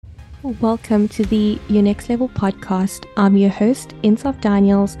Welcome to the Your Next Level podcast. I'm your host, Insaf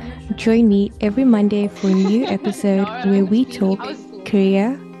Daniels. Join me every Monday for a new episode where we talk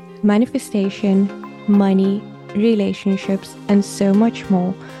career, manifestation, money, relationships, and so much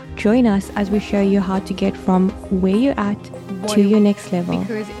more. Join us as we show you how to get from where you're at to your next level.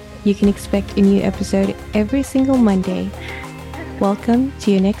 You can expect a new episode every single Monday. Welcome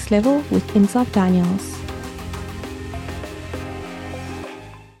to Your Next Level with Insaf Daniels.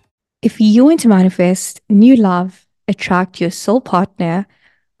 If you want to manifest new love, attract your soul partner,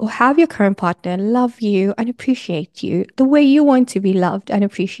 or have your current partner love you and appreciate you the way you want to be loved and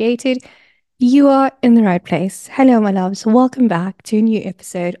appreciated, you are in the right place. Hello, my loves. Welcome back to a new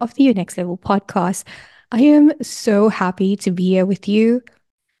episode of the Your Next Level podcast. I am so happy to be here with you.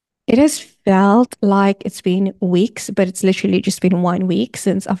 It has felt like it's been weeks, but it's literally just been 1 week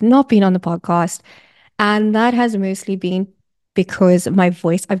since I've not been on the podcast. And that has mostly been because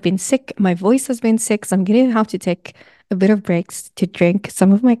I've been sick. My voice has been sick. So I'm going to have to take a bit of breaks to drink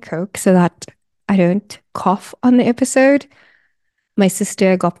some of my Coke so that I don't cough on the episode. My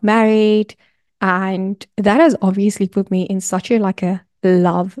sister got married, and that has obviously put me in such a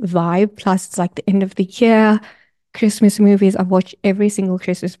love vibe. Plus, it's like the end of the year. Christmas movies. I've watched every single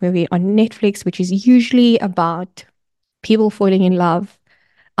Christmas movie on Netflix, which is usually about people falling in love.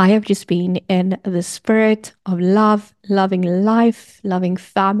 I have just been in the spirit of love, loving life, loving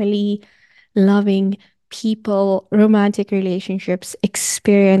family, loving people, romantic relationships,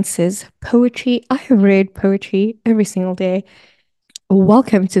 experiences, poetry. I have read poetry every single day.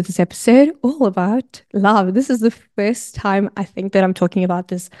 Welcome to this episode all about love. This is the first time I think that I'm talking about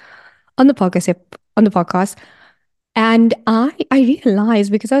this on the podcast. And I realized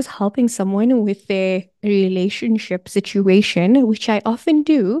because I was helping someone with their relationship situation, which I often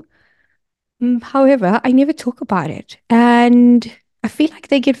do. However, I never talk about it. And I feel like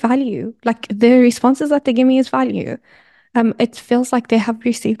they get value. Like the responses that they give me is value. It feels like they have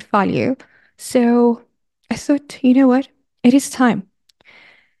received value. So I thought, you know what? It is time.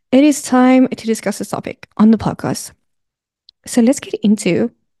 It is time to discuss this topic on the podcast. So let's get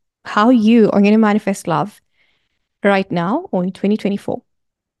into how you are going to manifest love right now or in 2024.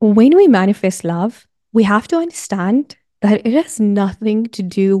 When we manifest love, we have to understand that it has nothing to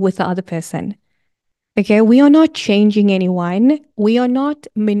do with the other person. Okay, we are not changing anyone. We are not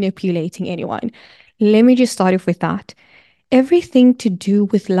manipulating anyone. Let me just start off with that. Everything to do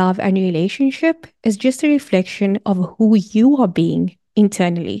with love and relationship is just a reflection of who you are being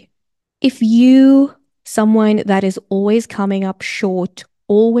internally. If you, someone that is always coming up short,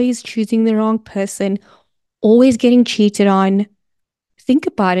 always choosing the wrong person, always getting cheated on, think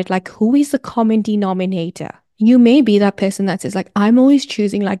about it like who is the common denominator? You may be that person that says, like, I'm always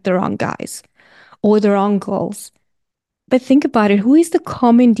choosing like the wrong guys or the wrong girls. But think about it, who is the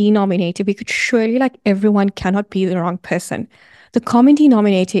common denominator? Because surely, like, everyone cannot be the wrong person. The common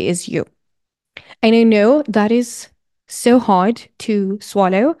denominator is you. And I know that is so hard to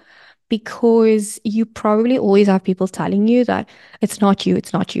swallow because you probably always have people telling you that it's not you,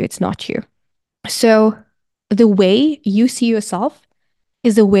 it's not you, it's not you. So the way you see yourself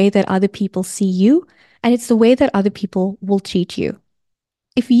is the way that other people see you, and it's the way that other people will treat you.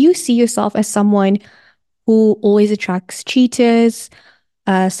 If you see yourself as someone who always attracts cheaters,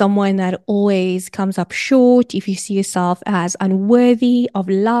 someone that always comes up short, if you see yourself as unworthy of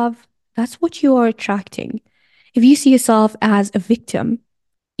love, that's what you are attracting. If you see yourself as a victim,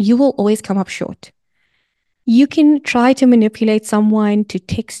 you will always come up short. You can try to manipulate someone to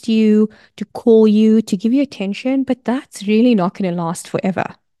text you, to call you, to give you attention, but that's really not going to last forever.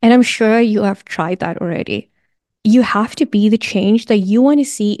 And I'm sure you have tried that already. You have to be the change that you want to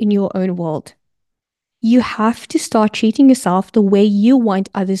see in your own world. You have to start treating yourself the way you want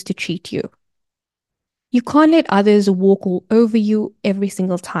others to treat you. You can't let others walk all over you every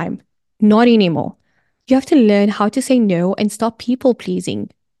single time. Not anymore. You have to learn how to say no and stop people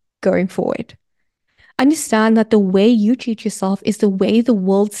pleasing going forward. Understand that the way you treat yourself is the way the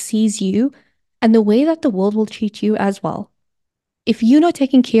world sees you and the way that the world will treat you as well. If you're not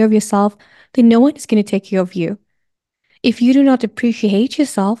taking care of yourself, then no one is going to take care of you. If you do not appreciate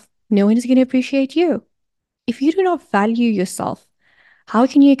yourself, no one is going to appreciate you. If you do not value yourself, how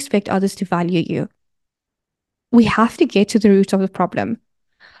can you expect others to value you? We have to get to the root of the problem.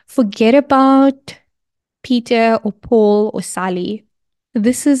 Forget about Peter or Paul or Sally.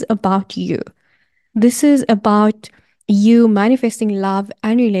 This is about you. This is about you manifesting love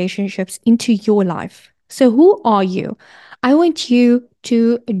and relationships into your life. So, who are you? I want you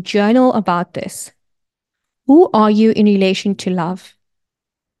to journal about this. Who are you in relation to love?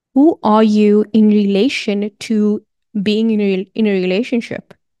 Who are you in relation to being in a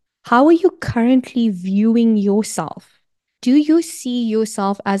relationship? How are you currently viewing yourself? Do you see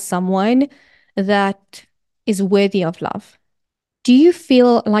yourself as someone that is worthy of love? Do you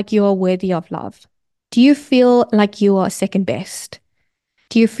feel like you are worthy of love? Do you feel like you are second best?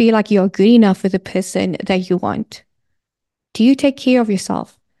 Do you feel like you're good enough for the person that you want? Do you take care of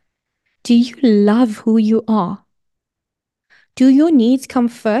yourself? Do you love who you are? Do your needs come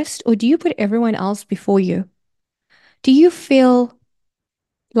first, or do you put everyone else before you? Do you feel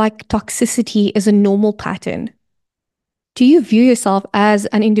like toxicity is a normal pattern? Do you view yourself as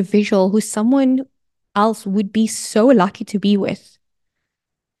an individual who someone else would be so lucky to be with?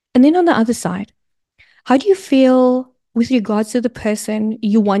 And then on the other side, how do you feel with regards to the person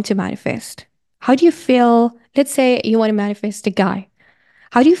you want to manifest? How do you feel? Let's say you want to manifest a guy.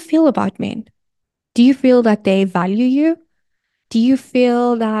 How do you feel about men? Do you feel that they value you? Do you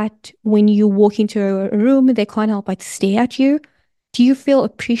feel that when you walk into a room, they can't help but stare at you? Do you feel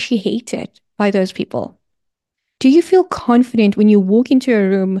appreciated by those people? Do you feel confident when you walk into a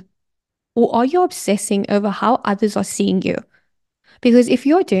room, or are you obsessing over how others are seeing you? Because if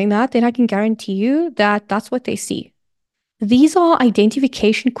you're doing that, then I can guarantee you that that's what they see. These are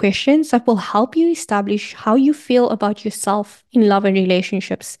identification questions that will help you establish how you feel about yourself in love and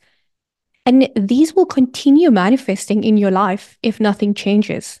relationships. And these will continue manifesting in your life if nothing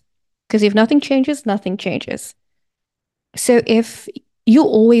changes. Because if nothing changes, nothing changes. So if you're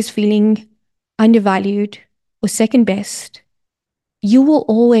always feeling undervalued or second best, you will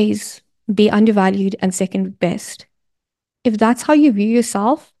always be undervalued and second best. If that's how you view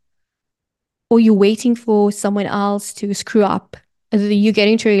yourself, or you're waiting for someone else to screw up, you get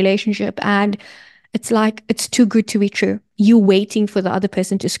into a relationship and it's like it's too good to be true. You're waiting for the other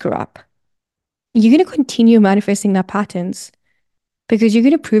person to screw up. You're going to continue manifesting their patterns because you're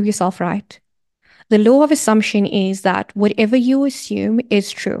going to prove yourself right. The law of assumption is that whatever you assume is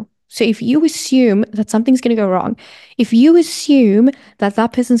true. So if you assume that something's going to go wrong, if you assume that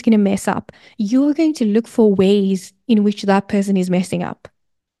that person's going to mess up, you're going to look for ways in which that person is messing up.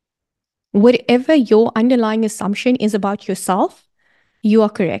 Whatever your underlying assumption is about yourself, you are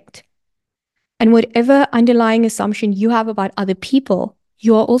correct. And whatever underlying assumption you have about other people,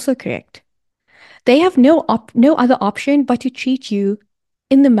 you are also correct. They have no other option but to treat you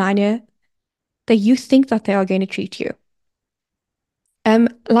in the manner that you think that they are going to treat you.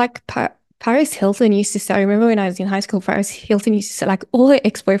 Like Paris Hilton used to say, I remember when I was in high school, Paris Hilton used to say, like, all her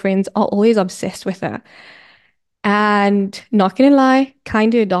ex-boyfriends are always obsessed with her. And not gonna lie,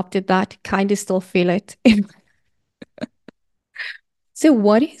 kind of adopted that, kind of still feel it. So,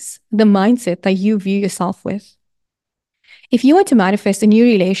 what is the mindset that you view yourself with? If you want to manifest a new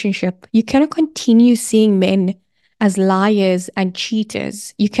relationship, you cannot continue seeing men as liars and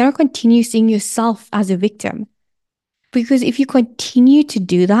cheaters. You cannot continue seeing yourself as a victim. Because if you continue to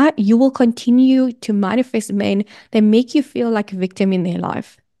do that, you will continue to manifest men that make you feel like a victim in their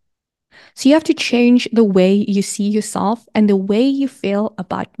life. So you have to change the way you see yourself and the way you feel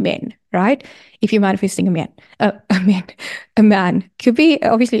about men, right? If you're manifesting a man could be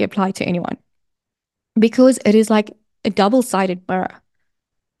obviously applied to anyone because it is like a double-sided mirror.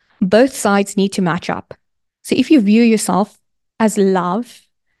 Both sides need to match up. So if you view yourself as love,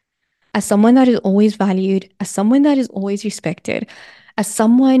 as someone that is always valued, as someone that is always respected, as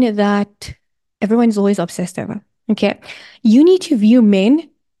someone that everyone's always obsessed over, okay, you need to view men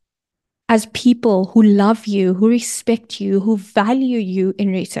as people who love you, who respect you, who value you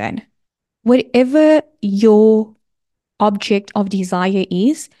in return. Whatever your object of desire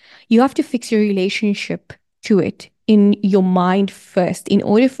is, you have to fix your relationship to it in your mind first in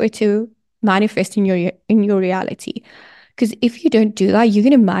order for it to manifest in your reality. Because if you don't do that, you're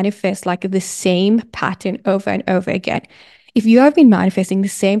going to manifest like the same pattern over and over again. If you have been manifesting the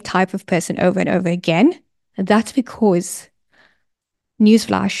same type of person over and over again, that's because,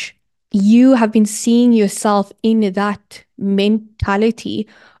 newsflash, you have been seeing yourself in that mentality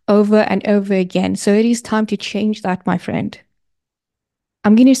over and over again. So it is time to change that, my friend.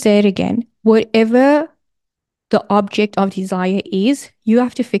 I'm going to say it again. Whatever the object of desire is, you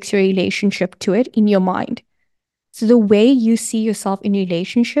have to fix your relationship to it in your mind. So the way you see yourself in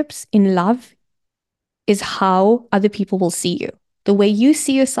relationships, in love, is how other people will see you. The way you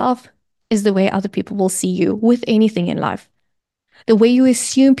see yourself is the way other people will see you with anything in life. The way you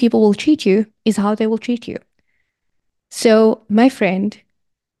assume people will treat you is how they will treat you. So, my friend,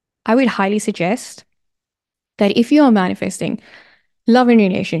 I would highly suggest that if you are manifesting love and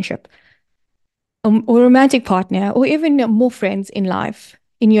relationship, or romantic partner, or even more friends in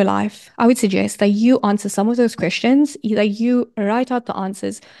your life, I would suggest that you answer some of those questions, that you write out the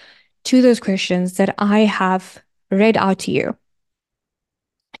answers to those questions that I have read out to you.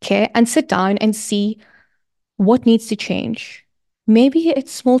 Okay. okay, and sit down and see what needs to change. Maybe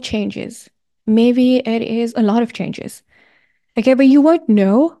it's small changes. Maybe it is a lot of changes. Okay, but you won't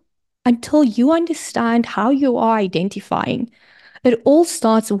know until you understand how you are identifying. It all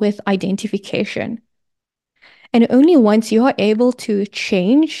starts with identification. And only once you are able to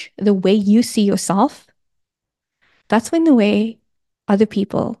change the way you see yourself, that's when the way other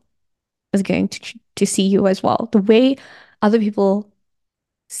people is going to see you as well. The way other people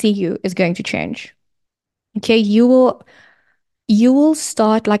see you is going to change. Okay, you will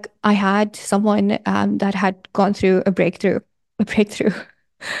start like I had someone that had gone through a breakthrough,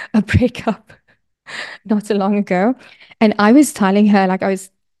 a breakup not so long ago. And I was telling her, like, I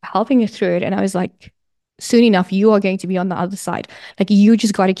was helping her through it. And I was like, soon enough, you are going to be on the other side. Like, you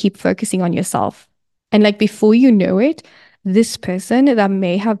just got to keep focusing on yourself. And like, before you know it, this person that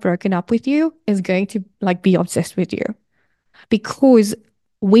may have broken up with you is going to like be obsessed with you. Because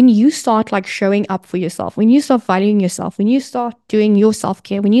when you start like showing up for yourself, when you start valuing yourself, when you start doing your self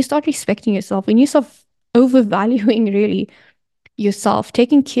care, when you start respecting yourself, when you start overvaluing really yourself,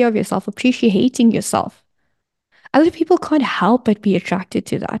 taking care of yourself, appreciating yourself, other people can't help but be attracted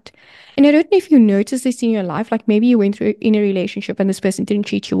to that. And I don't know if you notice this in your life, like maybe you went through in a relationship and this person didn't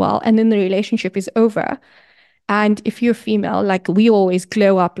treat you well, and then the relationship is over. And if you're female, like we always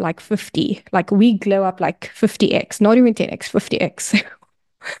glow up like 50, like we glow up like 50x, not even 10x, 50x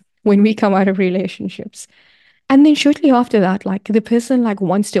when we come out of relationships. And then shortly after that, like the person like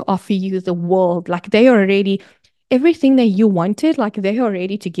wants to offer you the world, like they are already everything that you wanted, like they are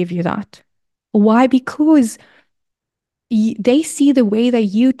ready to give you that. Why? Because they see the way that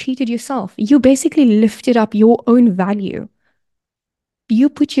you treated yourself. You basically lifted up your own value. You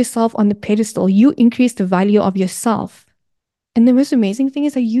put yourself on the pedestal. You increased the value of yourself. And the most amazing thing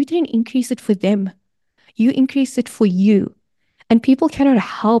is that you didn't increase it for them. You increased it for you. And people cannot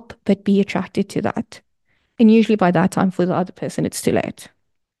help but be attracted to that. And usually by that time, for the other person, it's too late.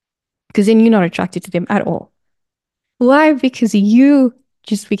 Because then you're not attracted to them at all. Why? Because you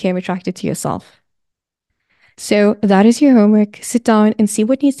just became attracted to yourself. So that is your homework. Sit down and see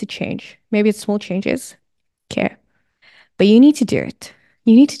what needs to change. Maybe it's small changes. Okay. But you need to do it.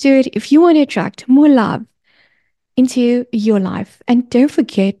 You need to do it if you want to attract more love into your life. And don't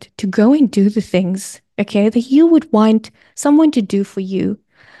forget to go and do the things, okay, that you would want someone to do for you.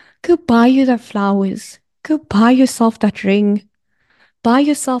 Go buy you the flowers. Go buy yourself that ring. Buy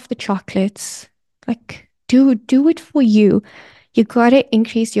yourself the chocolates. Like, do it for you. You gotta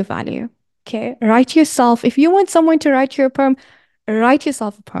increase your value. Okay. Write yourself. If you want someone to write you a poem, write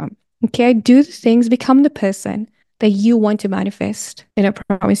yourself a poem. Okay. Do the things, become the person that you want to manifest. And I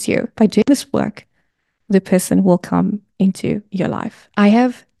promise you, by doing this work, the person will come into your life. I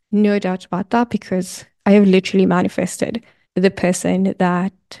have no doubt about that because I have literally manifested the person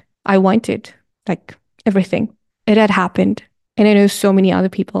that I wanted, like everything. It had happened. And I know so many other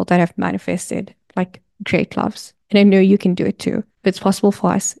people that have manifested like great loves. And I know you can do it too. If it's possible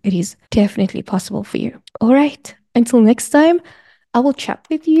for us, it is definitely possible for you. All right. Until next time, I will chat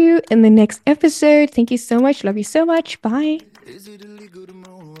with you in the next episode. Thank you so much. Love you so much. Bye. Is it illegal to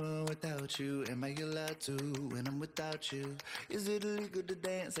move on without you? Am I allowed to when I'm without you? Is it illegal to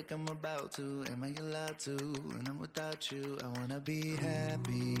dance like I'm about to? Am I allowed to when I'm without you? I wanna be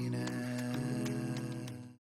happy now.